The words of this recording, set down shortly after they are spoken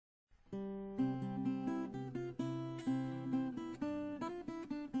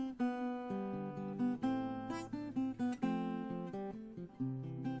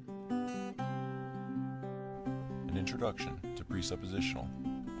Introduction to Presuppositional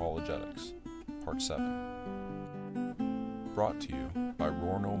Apologetics, Part 7. Brought to you by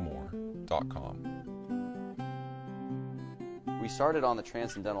roarnomore.com. We started on the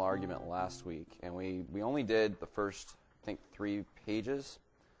transcendental argument last week, and we only did the first, 3 pages.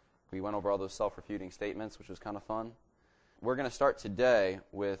 We went over all those self-refuting statements, which was kind of fun. We're going to start today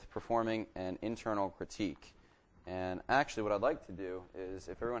with performing an internal critique. And actually what I'd like to do is,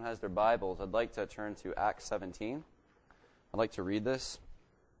 if everyone has their Bibles, I'd like to turn to Acts 17. I'd like to read this.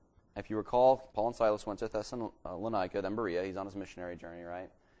 If you recall, Paul and Silas went to Thessalonica, then Berea. He's on his missionary journey, right?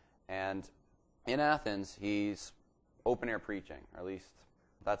 And in Athens, he's open-air preaching, or at least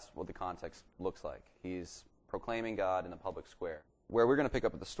that's what the context looks like. He's proclaiming God in the public square. Where we're going to pick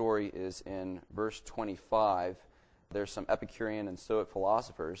up the story is in verse 25. There's some Epicurean and Stoic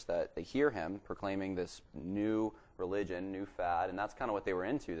philosophers that they hear him proclaiming this new religion, new fad, and that's kind of what they were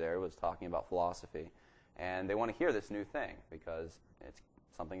into there, was talking about philosophy. And they want to hear this new thing because it's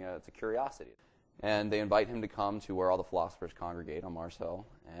something, it's a curiosity. And they invite him to come to where all the philosophers congregate on Mars Hill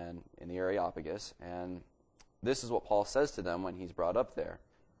and in the Areopagus. And this is what Paul says to them when he's brought up there.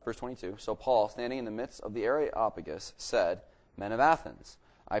 Verse 22, "So Paul, standing in the midst of the Areopagus, said, 'Men of Athens,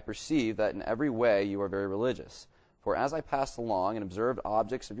 I perceive that in every way you are very religious. For as I passed along and observed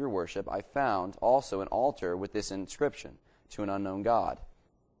objects of your worship, I found also an altar with this inscription, to an unknown God.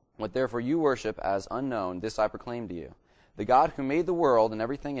 What therefore you worship as unknown, this I proclaim to you. The God who made the world and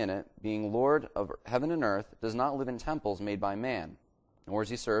everything in it, being Lord of heaven and earth, does not live in temples made by man, nor is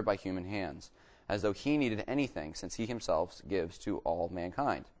he served by human hands, as though he needed anything, since he himself gives to all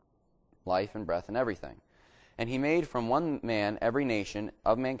mankind life and breath and everything. And he made from one man every nation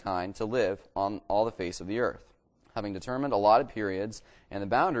of mankind to live on all the face of the earth, having determined allotted periods and the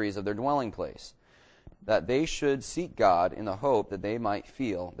boundaries of their dwelling place, that they should seek God in the hope that they might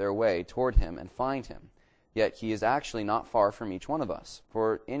feel their way toward him and find him. Yet he is actually not far from each one of us,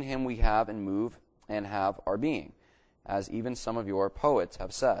 for in him we have and move and have our being, as even some of your poets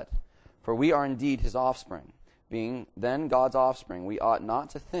have said. For we are indeed his offspring. Being then God's offspring, we ought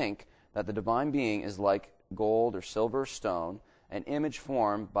not to think that the divine being is like gold or silver or stone, an image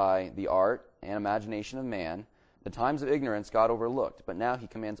formed by the art and imagination of man. The times of ignorance God overlooked, but now he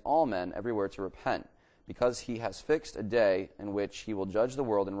commands all men everywhere to repent, because he has fixed a day in which he will judge the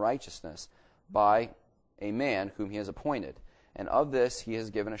world in righteousness by a man whom he has appointed. And of this he has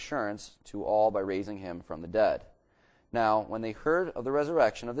given assurance to all by raising him from the dead. Now, when they heard of the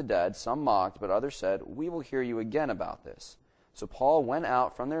resurrection of the dead, some mocked, but others said, 'We will hear you again about this.' So Paul went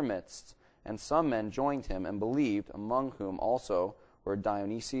out from their midst, and some men joined him and believed, among whom also were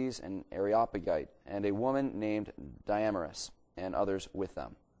Dionysius and Areopagite, and a woman named Damaris, and others with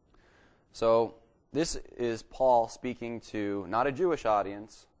them." So this is Paul speaking to not a Jewish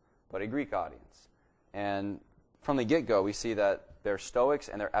audience, but a Greek audience. And from the get-go, we see that they're Stoics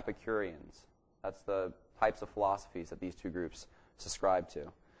and they're Epicureans. That's the types of philosophies that these two groups subscribe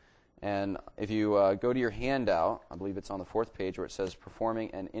to. And if you go to your handout, I believe it's on the 4th page where it says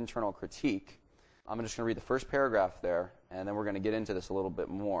performing an internal critique. I'm just going to read the first paragraph there, and then we're going to get into this a little bit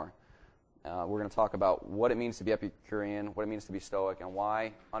more. We're going to talk about what it means to be Epicurean, what it means to be Stoic, and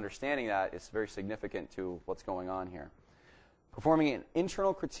why understanding that is very significant to what's going on here. Performing an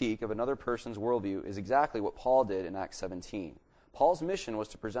internal critique of another person's worldview is exactly what Paul did in Acts 17. Paul's mission was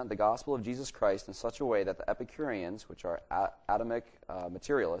to present the gospel of Jesus Christ in such a way that the Epicureans, which are atomic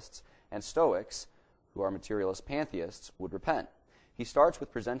materialists, and Stoics, who are materialist pantheists, would repent. He starts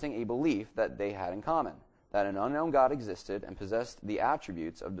with presenting a belief that they had in common, that an unknown God existed and possessed the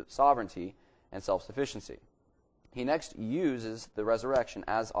attributes of sovereignty and self-sufficiency. He next uses the resurrection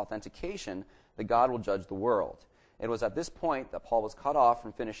as authentication that God will judge the world. It was at this point that Paul was cut off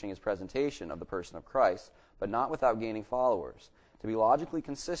from finishing his presentation of the person of Christ, but not without gaining followers. To be logically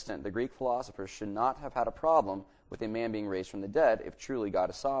consistent, the Greek philosophers should not have had a problem with a man being raised from the dead if truly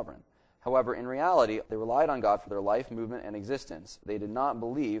God is sovereign. However, in reality, they relied on God for their life, movement, and existence. They did not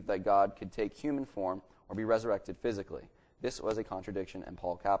believe that God could take human form or be resurrected physically. This was a contradiction, and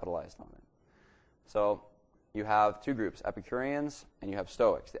Paul capitalized on it. So you have two groups, Epicureans and you have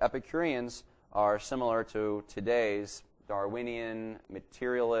Stoics. The Epicureans are similar to today's Darwinian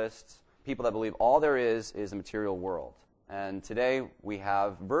materialists, people that believe all there is a material world. And today we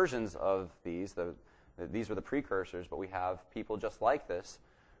have versions of these. These were the precursors, but we have people just like this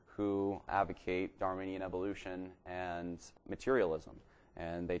who advocate Darwinian evolution and materialism.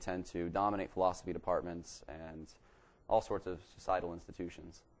 And they tend to dominate philosophy departments and all sorts of societal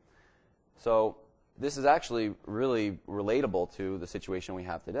institutions. So this is actually really relatable to the situation we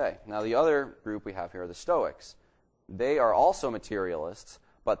have today. Now, the other group we have here are the Stoics. They are also materialists,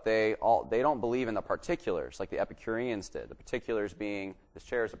 but they don't believe in the particulars like the Epicureans did. The particulars being, this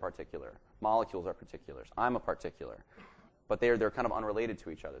chair is a particular, molecules are particulars, I'm a particular. But they're kind of unrelated to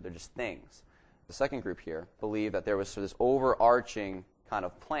each other. They're just things. The second group here believed that there was this overarching kind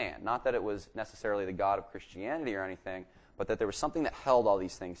of plan. Not that it was necessarily the God of Christianity or anything, but that there was something that held all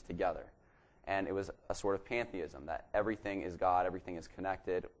these things together. And it was a sort of pantheism, that everything is God, everything is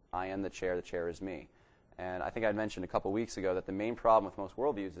connected. I am the chair is me. And I think I mentioned a couple weeks ago that the main problem with most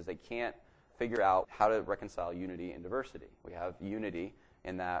worldviews is they can't figure out how to reconcile unity and diversity. We have unity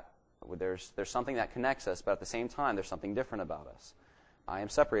in that there's something that connects us, but at the same time, there's something different about us. I am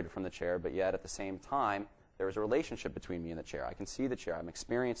separated from the chair, but yet at the same time, there is a relationship between me and the chair. I can see the chair. I'm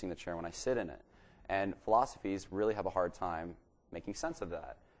experiencing the chair when I sit in it. And philosophies really have a hard time making sense of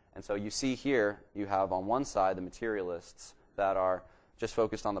that. And so you see here, you have on one side the materialists that are just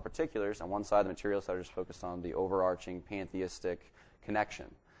focused on the particulars, and one side the materialists that are just focused on the overarching pantheistic connection.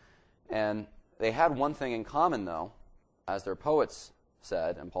 And they had one thing in common, though, as their poets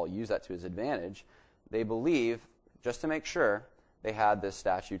said, and Paul used that to his advantage. They believe, just to make sure, they had this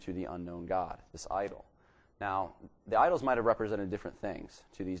statue to the unknown God, this idol. Now, the idols might have represented different things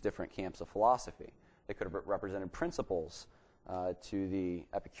to these different camps of philosophy. They could have represented principles to the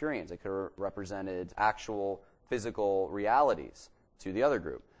Epicureans. They could have represented actual physical realities to the other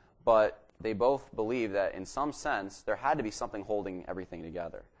group. But they both believed that in some sense there had to be something holding everything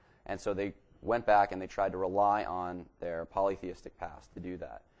together. And so they went back and they tried to rely on their polytheistic past to do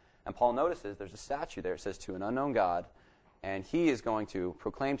that. And Paul notices there's a statue there. It says, to an unknown God, and he is going to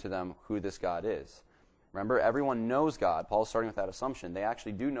proclaim to them who this God is. Remember, everyone knows God. Paul's starting with that assumption. They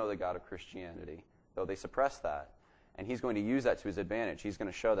actually do know the God of Christianity, though they suppress that. And he's going to use that to his advantage. He's going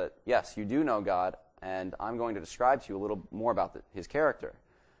to show that, yes, you do know God, and I'm going to describe to you a little more about his character.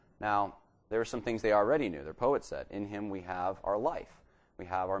 Now, there are some things they already knew. Their poet said, in him we have our life. We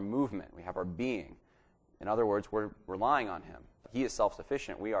have our movement. We have our being. In other words, we're relying on him. He is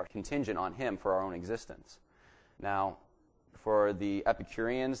self-sufficient. We are contingent on him for our own existence. Now, for the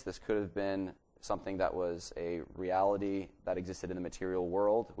Epicureans, this could have been something that was a reality that existed in the material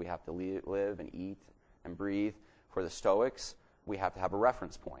world. We have to live and eat and breathe. For the Stoics, we have to have a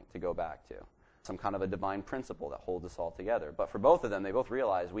reference point to go back to, some kind of a divine principle that holds us all together. But for both of them, they both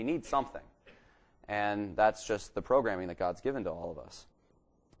realize we need something. And that's just the programming that God's given to all of us.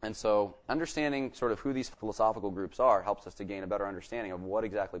 And so understanding sort of who these philosophical groups are helps us to gain a better understanding of what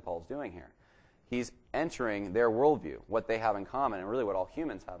exactly Paul's doing here. He's entering their worldview, what they have in common, and really what all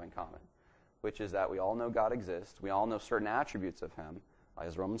humans have in common, which is that we all know God exists. We all know certain attributes of him,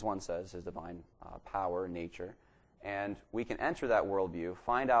 as Romans 1 says, his divine power, nature. And we can enter that worldview,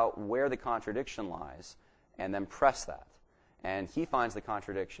 find out where the contradiction lies, and then press that. And he finds the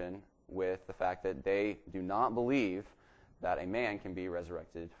contradiction with the fact that they do not believe that a man can be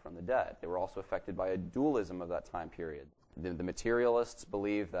resurrected from the dead. They were also affected by a dualism of that time period. The materialists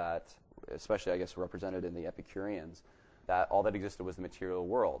believe that, especially I guess represented in the Epicureans, that all that existed was the material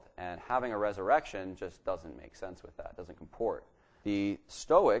world. And having a resurrection just doesn't make sense with that, doesn't comport. The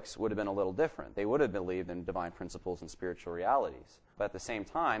Stoics would have been a little different. They would have believed in divine principles and spiritual realities. But at the same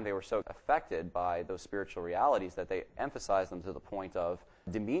time, they were so affected by those spiritual realities that they emphasized them to the point of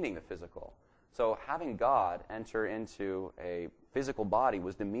demeaning the physical. So having God enter into a physical body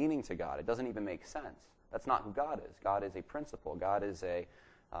was demeaning to God. It doesn't even make sense. That's not who God is. God is a principle. God is a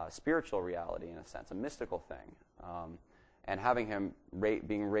spiritual reality in a sense, a mystical thing. And having him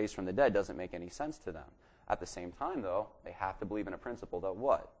being raised from the dead doesn't make any sense to them. At the same time, though, they have to believe in a principle that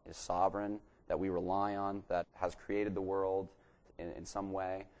what? Is sovereign, that we rely on, that has created the world in some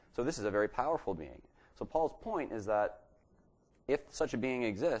way. So this is a very powerful being. So Paul's point is that if such a being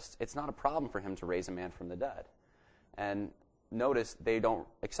exists, it's not a problem for him to raise a man from the dead. And notice they don't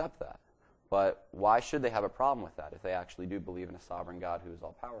accept that. But why should they have a problem with that if they actually do believe in a sovereign God who is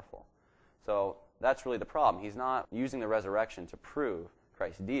all-powerful? So that's really the problem. He's not using the resurrection to prove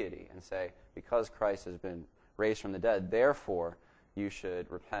Christ's deity and say, because Christ has been raised from the dead, therefore you should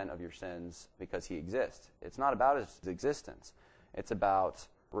repent of your sins because he exists. It's not about his existence. It's about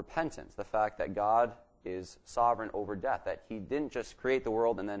repentance, the fact that God is sovereign over death, that he didn't just create the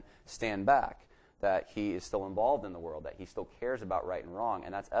world and then stand back, that he is still involved in the world, that he still cares about right and wrong,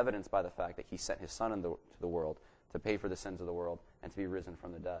 and that's evidenced by the fact that he sent his son into the world to pay for the sins of the world and to be risen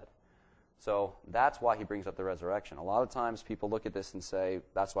from the dead. So that's why he brings up the resurrection. A lot of times people look at this and say,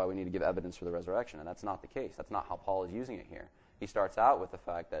 that's why we need to give evidence for the resurrection, and that's not the case. That's not how Paul is using it here. He starts out with the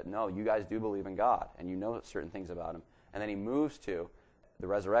fact that, no, you guys do believe in God, and you know certain things about him, and then he moves to the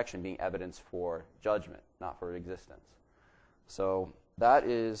resurrection being evidence for judgment, not for existence. So that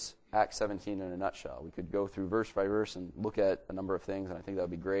is Acts 17 in a nutshell. We could go through verse by verse and look at a number of things, and I think that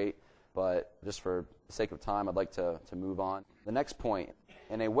would be great. But just for the sake of time, I'd like to move on. The next point,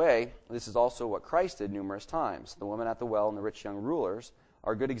 in a way, this is also what Christ did numerous times. The woman at the well and the rich young rulers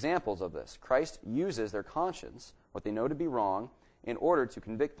are good examples of this. Christ uses their conscience, what they know to be wrong, in order to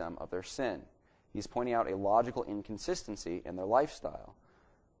convict them of their sin. He's pointing out a logical inconsistency in their lifestyle.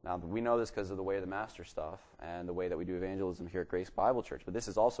 Now, we know this because of the way of the master stuff and the way that we do evangelism here at Grace Bible Church, but this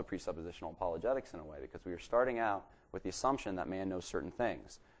is also presuppositional apologetics in a way, because we are starting out with the assumption that man knows certain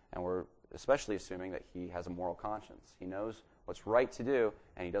things, and we're especially assuming that he has a moral conscience. He knows what's right to do,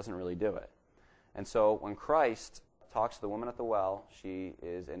 and he doesn't really do it. And so when Christ talks to the woman at the well, she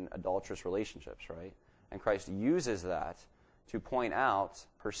is in adulterous relationships, right? And Christ uses that to point out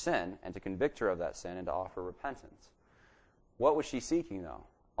her sin and to convict her of that sin and to offer repentance. What was she seeking, though?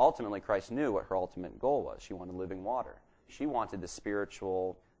 Ultimately, Christ knew what her ultimate goal was. She wanted living water. She wanted the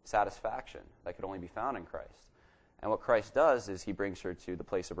spiritual satisfaction that could only be found in Christ. And what Christ does is he brings her to the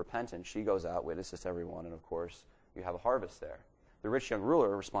place of repentance. She goes out, witnesses to everyone, and of course, you have a harvest there. The rich young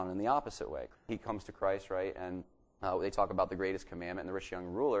ruler responded in the opposite way. He comes to Christ, right, and they talk about the greatest commandment, and the rich young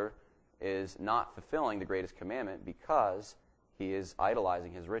ruler is not fulfilling the greatest commandment because he is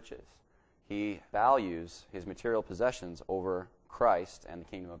idolizing his riches. He values his material possessions over Christ and the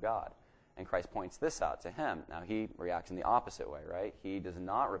kingdom of God. And Christ points this out to him. Now, he reacts in the opposite way, right? He does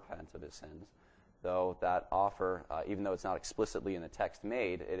not repent of his sins, though that offer, even though it's not explicitly in the text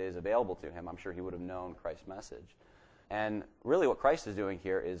made, it is available to him. I'm sure he would have known Christ's message. And really what Christ is doing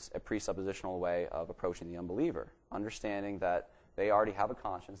here is a presuppositional way of approaching the unbeliever, understanding that they already have a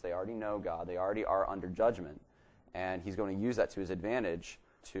conscience, they already know God, they already are under judgment, and he's going to use that to his advantage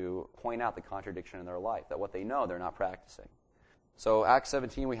to point out the contradiction in their life, that what they know they're not practicing. So Acts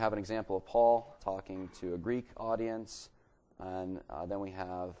 17, we have an example of Paul talking to a Greek audience, and then we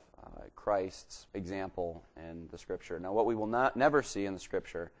have Christ's example in the Scripture. Now, what we will never see in the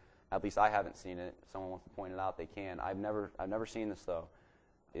Scripture, at least I haven't seen it, if someone wants to point it out, they can. I've never seen this, though,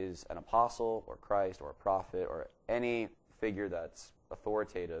 is an apostle or Christ or a prophet or any figure that's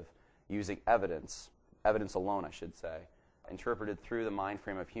authoritative using evidence alone, I should say, interpreted through the mind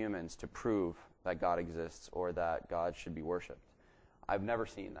frame of humans to prove that God exists or that God should be worshipped. I've never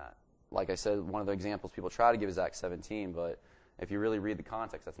seen that. Like I said, one of the examples people try to give is Acts 17, but if you really read the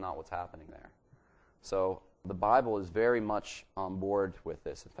context, that's not what's happening there. So the Bible is very much on board with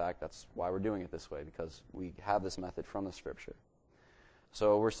this. In fact, that's why we're doing it this way, because we have this method from the Scripture.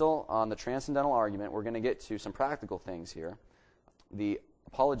 So we're still on the transcendental argument. We're going to get to some practical things here. The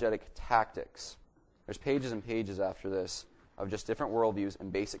apologetic tactics. There's pages and pages after this of just different worldviews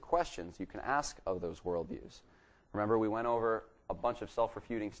and basic questions you can ask of those worldviews. Remember, we went over a bunch of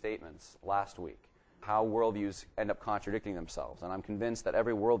self-refuting statements last week, how worldviews end up contradicting themselves. And I'm convinced that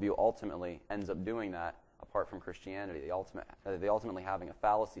every worldview ultimately ends up doing that apart from Christianity, they ultimately having a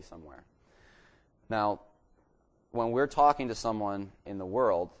fallacy somewhere. Now, when we're talking to someone in the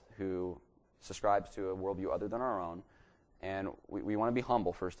world who subscribes to a worldview other than our own, and we want to be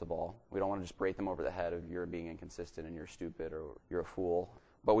humble, first of all. We don't want to just break them over the head of you're being inconsistent and you're stupid or you're a fool.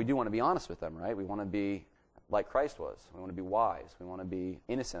 But we do want to be honest with them, right? We want to be like Christ was. We want to be wise. We want to be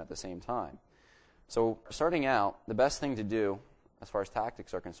innocent at the same time. So starting out, the best thing to do, as far as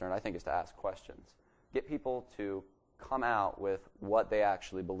tactics are concerned, I think is to ask questions. Get people to come out with what they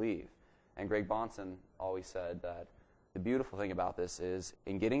actually believe. And Greg Bonson always said that the beautiful thing about this is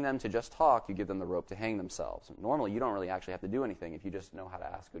in getting them to just talk, you give them the rope to hang themselves. Normally, you don't really actually have to do anything if you just know how to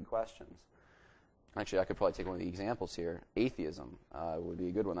ask good questions. Actually, I could probably take one of the examples here. Atheism would be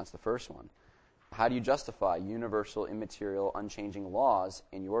a good one. That's the first one. How do you justify universal, immaterial, unchanging laws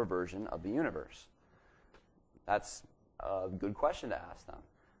in your version of the universe? That's a good question to ask them.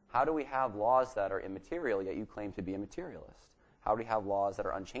 How do we have laws that are immaterial, yet you claim to be a materialist? How do we have laws that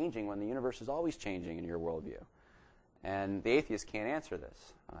are unchanging when the universe is always changing in your worldview? And the atheist can't answer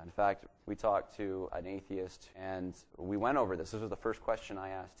this. In fact, we talked to an atheist, and we went over this. This was the first question I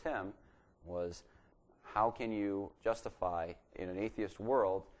asked him, was how can you justify, in an atheist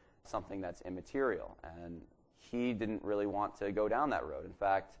world, something that's immaterial? And he didn't really want to go down that road. In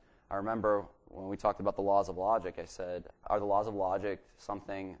fact, I remember when we talked about the laws of logic, I said, are the laws of logic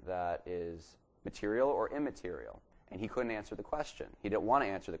something that is material or immaterial? And he couldn't answer the question. He didn't want to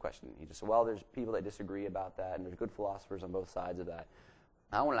answer the question. He just said, well, there's people that disagree about that, and there's good philosophers on both sides of that.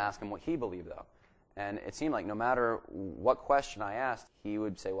 I wanted to ask him what he believed, though. And it seemed like no matter what question I asked, he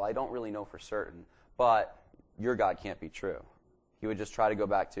would say, well, I don't really know for certain, but your God can't be true. He would just try to go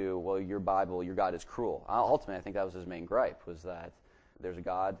back to, well, your Bible, your God is cruel. Ultimately, I think that was his main gripe, was that there's a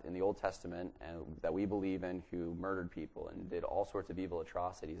God in the Old Testament and that we believe in who murdered people and did all sorts of evil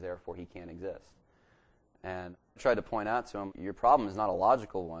atrocities, therefore he can't exist. And I tried to point out to him, your problem is not a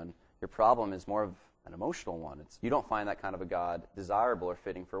logical one. Your problem is more of an emotional one. You don't find that kind of a God desirable or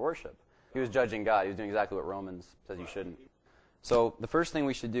fitting for worship. He was judging God. He was doing exactly what Romans says you shouldn't. So the first thing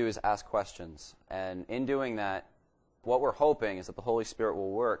we should do is ask questions. And in doing that, what we're hoping is that the Holy Spirit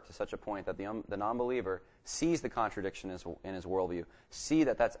will work to such a point that the non-believer sees the contradiction in his worldview, see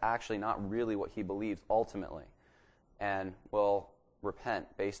that that's actually not really what he believes ultimately, and will repent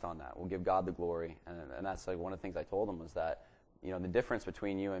based on that. We'll give God the glory. And that's like one of the things I told him was that, the difference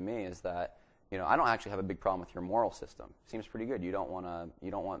between you and me is that, I don't actually have a big problem with your moral system. Seems pretty good. You don't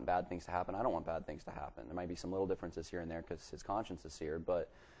want bad things to happen. I don't want bad things to happen. There might be some little differences here and there because his conscience is seared,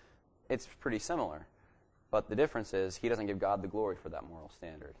 but it's pretty similar. But the difference is he doesn't give God the glory for that moral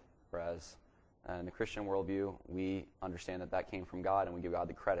standard. Whereas in the Christian worldview, we understand that came from God and we give God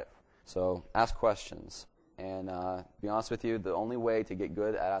the credit. So ask questions. And to be honest with you, the only way to get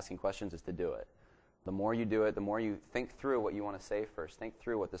good at asking questions is to do it. The more you do it, the more you think through what you want to say first. Think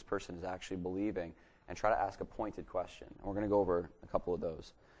through what this person is actually believing and try to ask a pointed question. And we're going to go over a couple of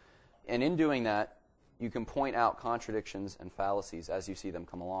those. And in doing that, you can point out contradictions and fallacies as you see them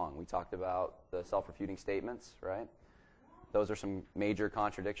come along. We talked about the self-refuting statements, right? Those are some major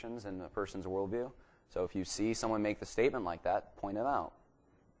contradictions in a person's worldview. So if you see someone make the statement like that, point it out.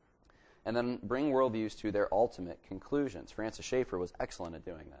 And then bring worldviews to their ultimate conclusions. Francis Schaeffer was excellent at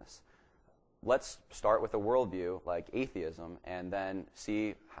doing this. Let's start with a worldview like atheism and then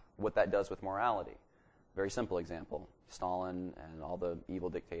see what that does with morality. Very simple example. Stalin and all the evil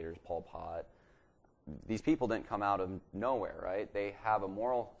dictators, Pol Pot. These people didn't come out of nowhere, right? They have a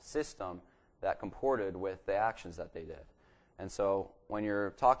moral system that comported with the actions that they did. And so when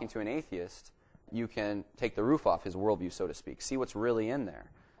you're talking to an atheist, you can take the roof off his worldview, so to speak. See what's really in there.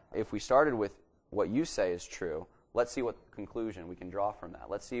 If we started with what you say is true, let's see what conclusion we can draw from that.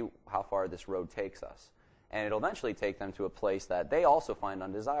 Let's see how far this road takes us. And it'll eventually take them to a place that they also find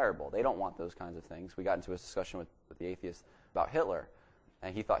undesirable. They don't want those kinds of things. We got into a discussion with the atheist about Hitler.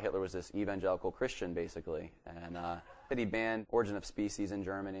 And he thought Hitler was this evangelical Christian, basically. And that he banned Origin of Species in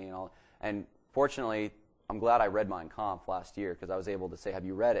Germany and all. And fortunately, I'm glad I read Mein Kampf last year because I was able to say, have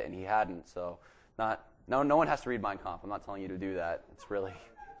you read it? And he hadn't. So no one has to read Mein Kampf. I'm not telling you to do that. It's really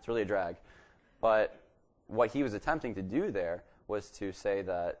a drag. But what he was attempting to do there was to say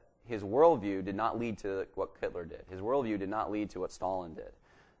that his worldview did not lead to what Hitler did. His worldview did not lead to what Stalin did.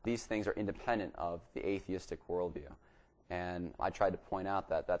 These things are independent of the atheistic worldview. And I tried to point out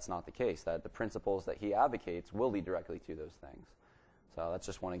that that's not the case, that the principles that he advocates will lead directly to those things. So that's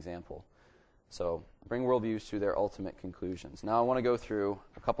just one example. So bring worldviews to their ultimate conclusions. Now I want to go through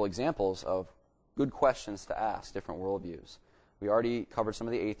a couple examples of good questions to ask different worldviews. We already covered some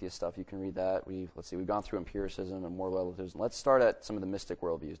of the atheist stuff. You can read that. We've gone through empiricism and moral relativism. Let's start at some of the mystic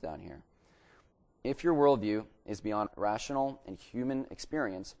worldviews down here. If your worldview is beyond rational and human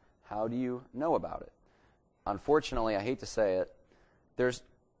experience, how do you know about it? Unfortunately, I hate to say it, there's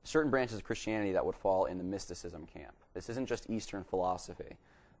certain branches of Christianity that would fall in the mysticism camp. This isn't just Eastern philosophy.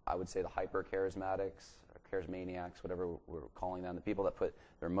 I would say the hyper-charismatics, charismaniacs, whatever we're calling them, the people that put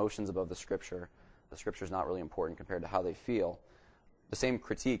their emotions above the Scripture. The Scripture's not really important compared to how they feel. The same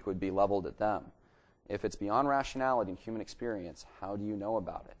critique would be leveled at them. If it's beyond rationality and human experience, how do you know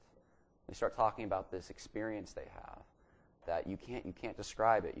about it? They start talking about this experience they have that you can't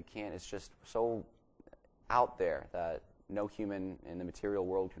describe it. It's just so out there that no human in the material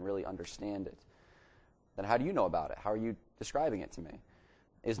world can really understand it. Then how do you know about it? How are you describing it to me?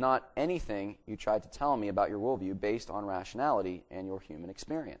 Is not anything you tried to tell me about your worldview based on rationality and your human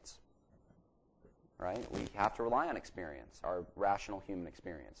experience. Right? We have to rely on experience, our rational human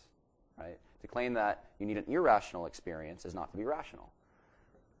experience. Right? To claim that you need an irrational experience is not to be rational.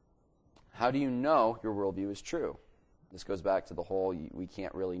 How do you know your worldview is true? This goes back to the whole we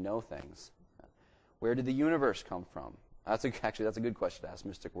can't really know things. Where did the universe come from? That's a good question to ask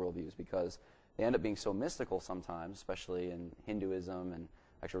mystic worldviews because they end up being so mystical sometimes, especially in Hinduism, and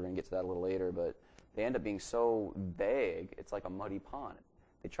actually we're going to get to that a little later, but they end up being so vague, it's like a muddy pond.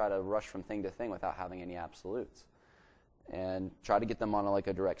 They try to rush from thing to thing without having any absolutes and try to get them on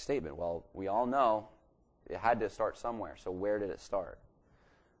a direct statement. Well, we all know it had to start somewhere, so where did it start?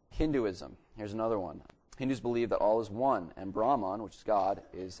 Hinduism, here's another one. Hindus believe that all is one, and Brahman, which is God,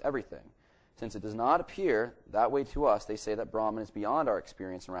 is everything. Since it does not appear that way to us, they say that Brahman is beyond our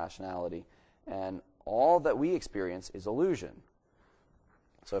experience and rationality, and all that we experience is illusion.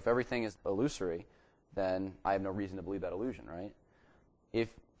 So if everything is illusory, then I have no reason to believe that illusion, right? If,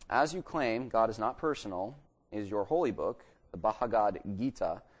 as you claim, God is not personal, is your holy book, the Bhagavad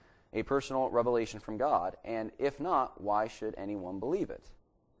Gita, a personal revelation from God? And if not, why should anyone believe it?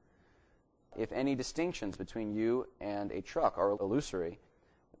 If any distinctions between you and a truck are illusory,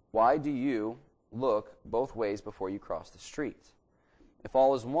 why do you look both ways before you cross the street? If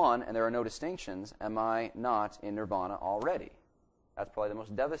all is one and there are no distinctions, am I not in nirvana already? That's probably the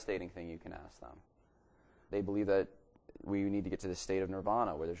most devastating thing you can ask them. They believe that we need to get to this state of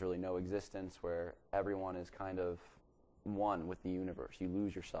nirvana where there's really no existence, where everyone is kind of one with the universe. You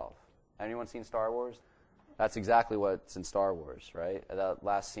lose yourself. Anyone seen Star Wars? That's exactly what's in Star Wars, right? That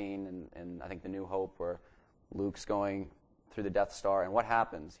last scene in I think, The New Hope, where Luke's going through the Death Star, and what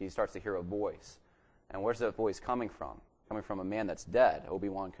happens? He starts to hear a voice. And where's that voice coming from? Coming from a man that's dead,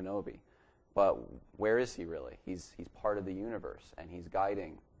 Obi-Wan Kenobi. But where is he really? He's part of the universe, and he's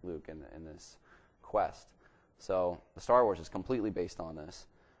guiding Luke in this quest. So the Star Wars is completely based on this.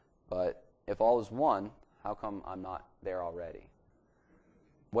 But if all is one, how come I'm not there already?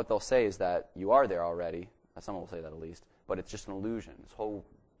 What they'll say is that you are there already. Someone will say that at least. But it's just an illusion. This whole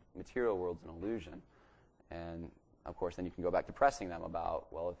material world's an illusion. And, of course, then you can go back to pressing them about,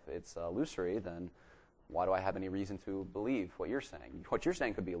 well, if it's illusory, then why do I have any reason to believe what you're saying? What you're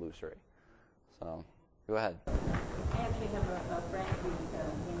saying could be illusory. So, go ahead. I actually have a friend who's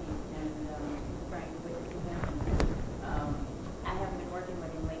Indian, and Frank, which is convention. I haven't been working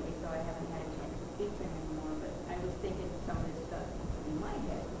with him lately, so I haven't had a chance to speak to him anymore, but I was thinking some of this stuff in my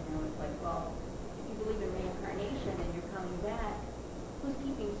head. It's like, well, if you believe in reincarnation and you're coming back, who's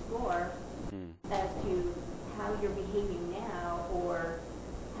keeping score as to how you're behaving now, or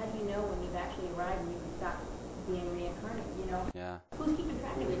how do you know when you've actually arrived and you can stop being reincarnated, Yeah. Who's keeping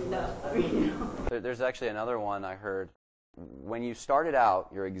track of this stuff? There's actually another one I heard. When you started out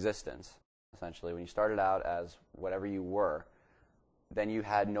your existence, essentially, when you started out as whatever you were, then you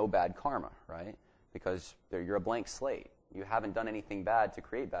had no bad karma, right? Because you're a blank slate. You haven't done anything bad to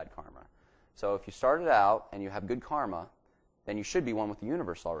create bad karma. So if you started out and you have good karma, then you should be one with the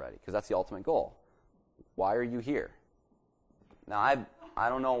universe already, because that's the ultimate goal. Why are you here? Now, I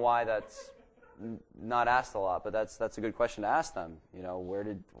don't know why that's not asked a lot, but that's a good question to ask them.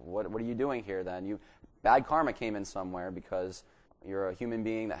 What are you doing here then? Bad karma came in somewhere because you're a human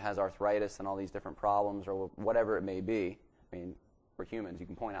being that has arthritis and all these different problems, or whatever it may be. I mean, we're humans. You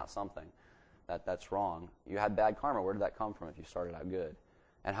can point out something that's wrong. You had bad karma. Where did that come from if you started out good?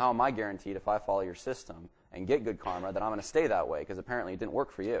 And how am I guaranteed if I follow your system and get good karma that I'm going to stay that way? Because apparently it didn't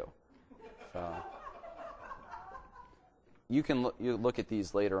work for you. So you can look at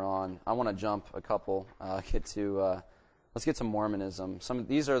these later on. I want to jump a couple. Let's get to Mormonism.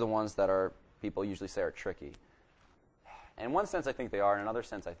 These are the ones that people usually say are tricky. In one sense, I think they are. In another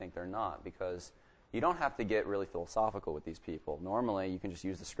sense, I think they're not, because you don't have to get really philosophical with these people. Normally, you can just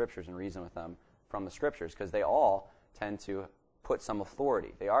use the scriptures and reason with them from the scriptures, because they all tend to put some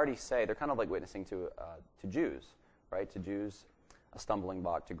authority. They already say, they're kind of like witnessing to Jews, right? To Jews, a stumbling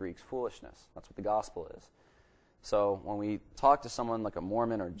block; to Greeks, foolishness. That's what the gospel is. So when we talk to someone like a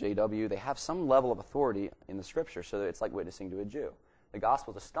Mormon or JW, they have some level of authority in the scripture, so that it's like witnessing to a Jew. The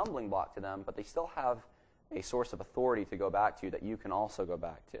gospel is a stumbling block to them, but they still have a source of authority to go back to that you can also go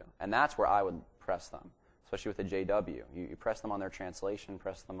back to. And that's where I would press them, especially with the JW. You press them on their translation,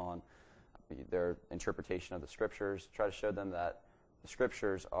 press them on their interpretation of the scriptures, try to show them that the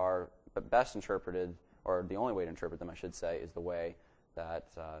scriptures are best interpreted, or the only way to interpret them, I should say, is the way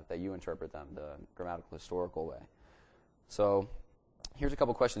that you interpret them, the grammatical, historical way. So here's a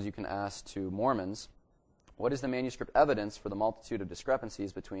couple questions you can ask to Mormons. What is the manuscript evidence for the multitude of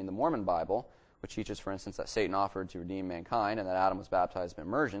discrepancies between the Mormon Bible, which teaches, for instance, that Satan offered to redeem mankind and that Adam was baptized by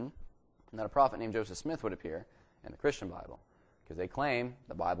immersion, and that a prophet named Joseph Smith would appear in the Christian Bible? Because they claim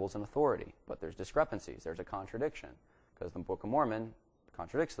the Bible is an authority, but there's discrepancies. There's a contradiction, because the Book of Mormon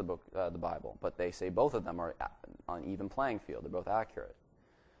contradicts the Bible, but they say both of them are on even playing field. They're both accurate.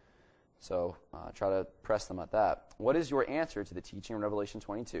 So try to press them at that. What is your answer to the teaching in Revelation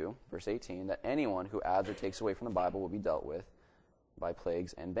 22, verse 18, that anyone who adds or takes away from the Bible will be dealt with by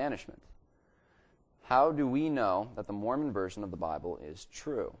plagues and banishment? How do we know that the Mormon version of the Bible is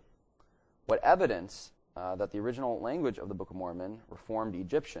true? What evidence that the original language of the Book of Mormon, Reformed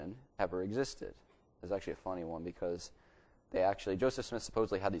Egyptian, ever existed? This is actually a funny one, because Joseph Smith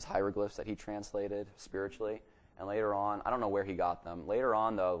supposedly had these hieroglyphs that he translated spiritually, and later on, I don't know where he got them. Later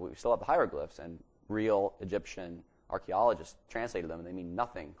on, though, we still have the hieroglyphs, and real Egyptian archaeologists translated them, and they mean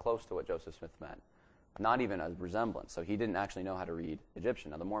nothing close to what Joseph Smith meant, not even a resemblance. So he didn't actually know how to read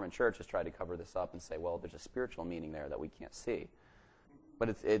Egyptian. Now, the Mormon Church has tried to cover this up and say, well, there's a spiritual meaning there that we can't see.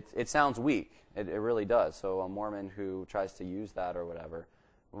 But it sounds weak. It really does. So a Mormon who tries to use that or whatever,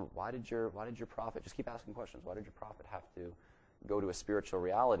 why did your prophet, just keep asking questions, why did your prophet have to go to a spiritual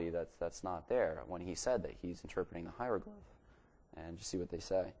reality that's not there when he said that he's interpreting the hieroglyph? And just see what they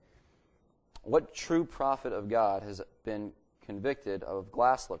say. What true prophet of God has been convicted of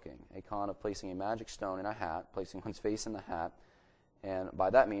glass-looking, a con of placing a magic stone in a hat, placing one's face in the hat, and by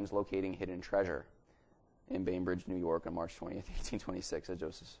that means locating hidden treasure in Bainbridge, New York on March 20th, 1826, as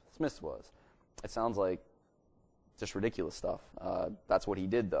Joseph Smith was? It sounds like just ridiculous stuff. That's what he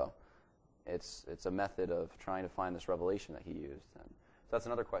did, though. It's a method of trying to find this revelation that he used. And so that's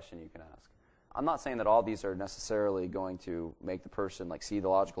another question you can ask. I'm not saying that all these are necessarily going to make the person see the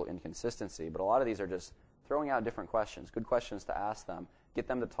logical inconsistency, but a lot of these are just throwing out different questions, good questions to ask them, get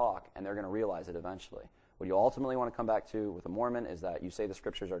them to talk, and they're going to realize it eventually. What you ultimately want to come back to with a Mormon is that you say the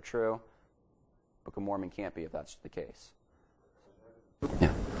scriptures are true. Book of Mormon can't be if that's the case.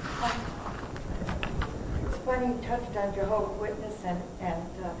 Yeah. It's funny you touched on Jehovah's Witness and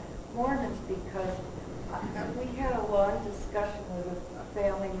Mormons, because we had a long discussion with a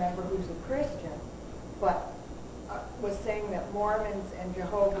family member who's a Christian, but was saying that Mormons and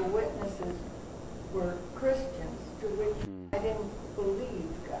Jehovah's Witnesses were Christians, to which I didn't believe,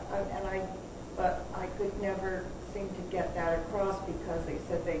 but I could never seem to get that across, because they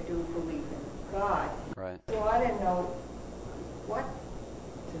said they do believe in God. Right. So I didn't know what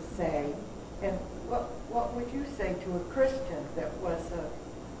to say, and what would you say to a Christian that was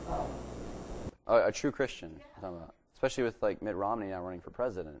a true Christian? Yeah. Especially with Mitt Romney now running for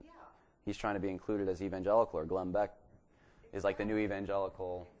president. Yeah. He's trying to be included as evangelical, or Glenn Beck is like the new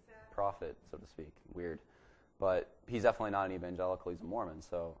evangelical prophet, so to speak. Weird. But he's definitely not an evangelical, he's a Mormon.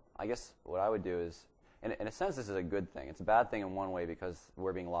 So I guess what I would do is, in a sense, this is a good thing. It's a bad thing in one way because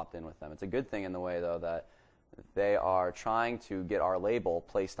we're being lopped in with them. It's a good thing in the way, though, that they are trying to get our label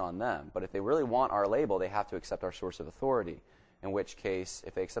placed on them. But if they really want our label, they have to accept our source of authority, in which case,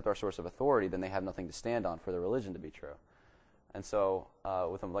 if they accept our source of authority, then they have nothing to stand on for their religion to be true. And so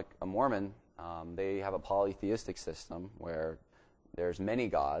with a Mormon, they have a polytheistic system where there's many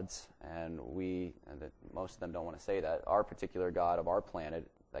gods, and most of them don't want to say that. Our particular god of our planet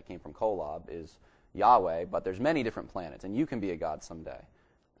that came from Kolob is Yahweh, but there's many different planets, and you can be a god someday.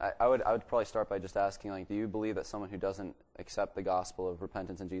 I would probably start by just asking, do you believe that someone who doesn't accept the gospel of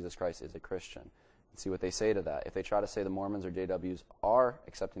repentance in Jesus Christ is a Christian? And see what they say to that. If they try to say the Mormons or JWs are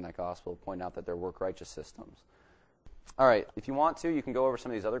accepting that gospel, point out that they're work-righteous systems. All right, if you want to, you can go over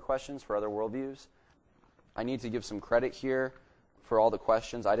some of these other questions for other worldviews. I need to give some credit here for all the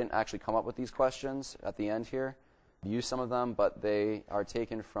questions. I didn't actually come up with these questions at the end here. I used some of them, but they are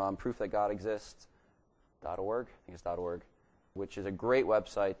taken from proofthatgodexists.org, I think it's .org, which is a great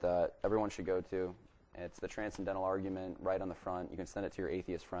website that everyone should go to. It's the Transcendental Argument right on the front. You can send it to your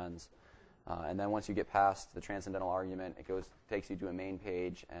atheist friends. And then once you get past the Transcendental Argument, it takes you to a main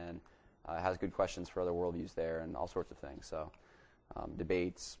page, and it has good questions for other worldviews there and all sorts of things. So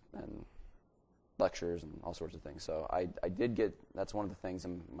debates and lectures and all sorts of things. So I did get, that's one of the things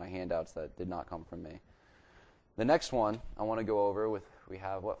in my handouts that did not come from me. The next one I want to go over we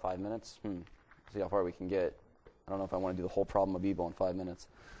have, 5 minutes? See how far we can get. I don't know if I want to do the whole problem of evil in 5 minutes.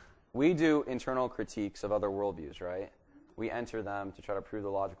 We do internal critiques of other worldviews, right? We enter them to try to prove the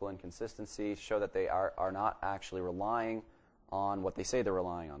logical inconsistency, show that they are not actually relying on what they say they're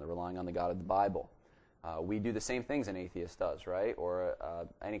relying on. They're relying on the God of the Bible. We do the same things an atheist does, right? Or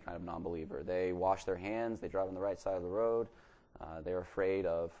any kind of non-believer. They wash their hands, they drive on the right side of the road, they're afraid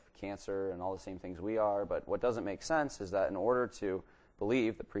of cancer and all the same things we are. But what doesn't make sense is that in order to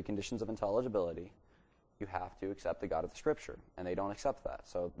believe the preconditions of intelligibility, you have to accept the God of the Scripture, and they don't accept that.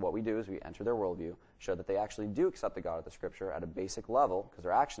 So what we do is we enter their worldview, show that they actually do accept the God of the Scripture at a basic level, because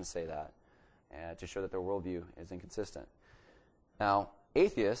their actions say that, and to show that their worldview is inconsistent. Now,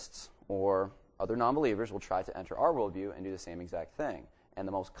 atheists or other non-believers will try to enter our worldview and do the same exact thing. And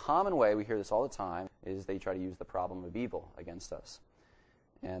the most common way, we hear this all the time, is they try to use the problem of evil against us.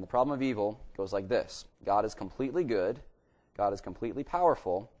 And the problem of evil goes like this. God is completely good, God is completely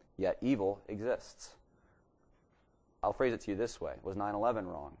powerful, yet evil exists. I'll phrase it to you this way. Was 9/11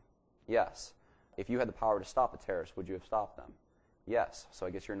 wrong? Yes. If you had the power to stop the terrorists, would you have stopped them? Yes. So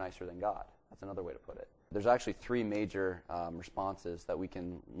I guess you're nicer than God. That's another way to put it. There's actually three major responses that we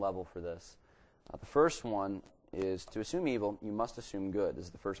can level for this. The first one is to assume evil, you must assume good. This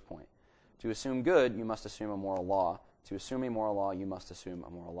is the first point. To assume good, you must assume a moral law. To assume a moral law, you must assume a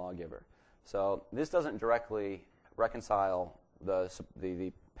moral lawgiver. So this doesn't directly reconcile the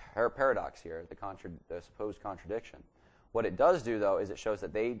paradox here, the supposed contradiction. What it does do, though, is it shows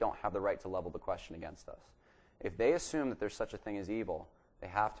that they don't have the right to level the question against us. If they assume that there's such a thing as evil, They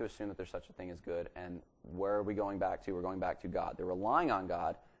have to assume that there's such a thing as good. And where are we going back to? We're going back to God. They're relying on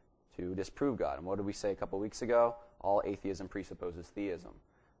God to disprove God. And what did we say a couple weeks ago? All atheism presupposes theism.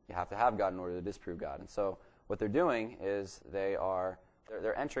 You have to have God in order to disprove God. And so what they're doing is they're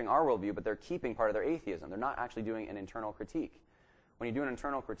entering our worldview, but they're keeping part of their atheism. They're not actually doing an internal critique. When you do an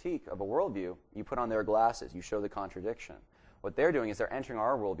internal critique of a worldview, you put on their glasses. You show the contradiction. What they're doing is they're entering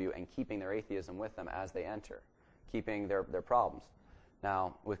our worldview and keeping their atheism with them as they enter, keeping their problems.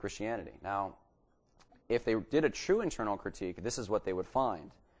 Now, with Christianity. Now, if they did a true internal critique, this is what they would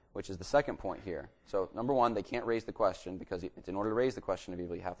find, which is the second point here. So, number one, they can't raise the question, because in order to raise the question of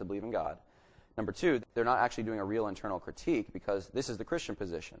evil, you have to believe in God. Number two, they're not actually doing a real internal critique, because this is the Christian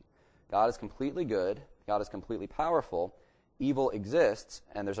position. God is completely good. God is completely powerful. Evil exists,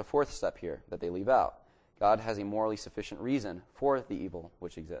 and there's a fourth step here that they leave out. God has a morally sufficient reason for the evil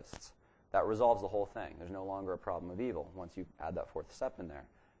which exists. That resolves the whole thing. There's no longer a problem of evil once you add that fourth step in there.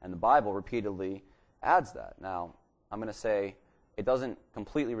 And the Bible repeatedly adds that. Now, I'm going to say it doesn't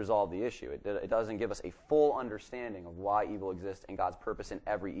completely resolve the issue. It doesn't give us a full understanding of why evil exists and God's purpose in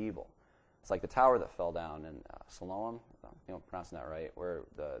every evil. It's like the tower that fell down in Siloam, pronouncing that right, where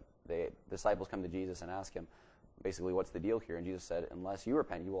the disciples come to Jesus and ask him, basically, what's the deal here? And Jesus said, unless you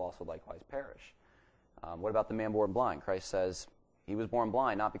repent, you will also likewise perish. What about the man born blind? Christ says he was born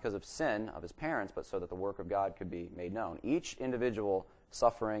blind not because of sin of his parents, but so that the work of God could be made known. Each individual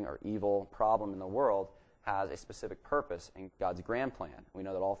suffering or evil problem in the world has a specific purpose in God's grand plan. We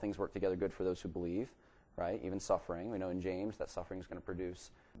know that all things work together good for those who believe, right? Even suffering. We know in James that suffering is going to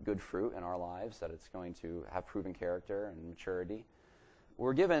produce good fruit in our lives, that it's going to have proven character and maturity.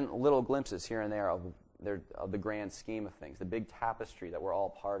 We're given little glimpses here and there of the grand scheme of things, the big tapestry that we're all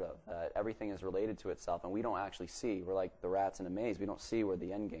part of, that everything is related to itself, and we don't actually see. We're like the rats in a maze. We don't see where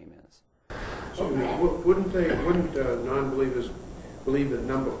the end game is. So wouldn't non-believers believe that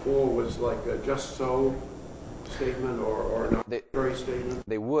number 4 was like a just so statement or an arbitrary statement?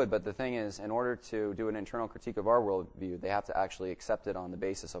 They would, but the thing is, in order to do an internal critique of our worldview, they have to actually accept it on the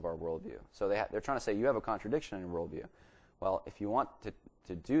basis of our worldview. So they're trying to say, you have a contradiction in your worldview. Well, if you want to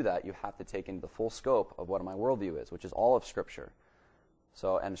do that, you have to take in the full scope of what my worldview is, which is all of Scripture.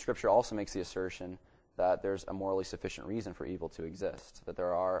 So, and Scripture also makes the assertion that there's a morally sufficient reason for evil to exist, that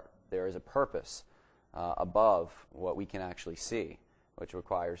there is a purpose above what we can actually see, which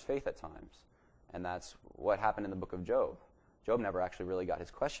requires faith at times. And that's what happened in the book of Job. Job never actually really got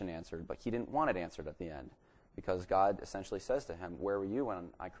his question answered, but he didn't want it answered at the end, because God essentially says to him, where were you when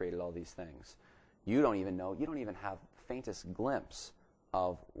I created all these things? You don't even know, you don't even have the faintest glimpse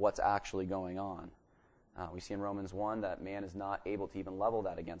of what's actually going on. We see in Romans 1 that man is not able to even level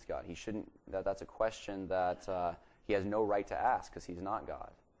that against God. He shouldn't. That's a question that he has no right to ask, because he's not God.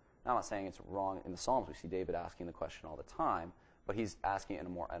 Now, I'm not saying it's wrong. In the Psalms, we see David asking the question all the time, but he's asking it in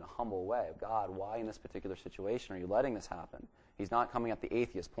a humble way. God, why in this particular situation are you letting this happen? He's not coming at the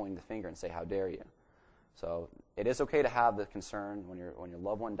atheist, pointing the finger and say, how dare you? So it is okay to have the concern when your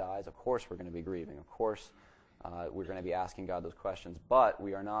loved one dies. Of course, we're going to be grieving. Of course, we're going to be asking God those questions, but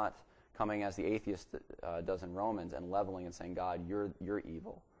we are not coming as the atheist does in Romans and leveling and saying, God, you're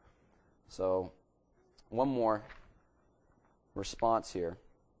evil. So one more response here.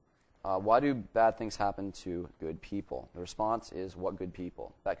 Why do bad things happen to good people? The response is, what good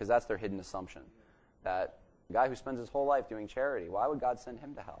people? Because that's their hidden assumption. That the guy who spends his whole life doing charity, why would God send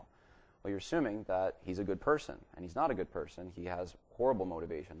him to hell? Well, you're assuming that he's a good person, and he's not a good person. He has horrible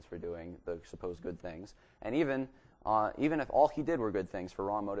motivations for doing the supposed good things. And even if all he did were good things for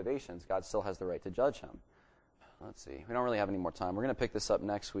wrong motivations, God still has the right to judge him. Let's see. We don't really have any more time. We're going to pick this up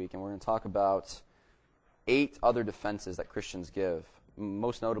next week, and we're going to talk about 8 other defenses that Christians give,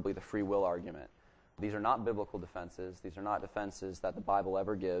 most notably the free will argument. These are not biblical defenses. These are not defenses that the Bible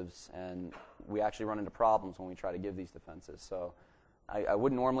ever gives, and we actually run into problems when we try to give these defenses. So I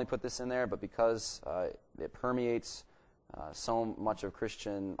wouldn't normally put this in there, but because it permeates so much of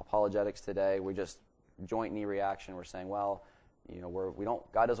Christian apologetics today, we just joint knee reaction. We're saying, well,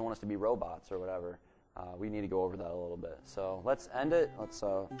 God doesn't want us to be robots or whatever. We need to go over that a little bit. So let's end it. Let's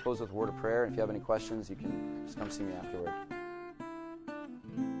close with a word of prayer. And if you have any questions, you can just come see me afterward.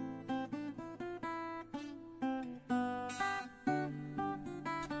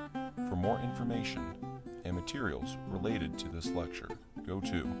 For more information and materials related to this lecture, go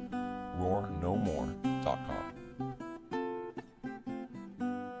to roarnomore.com.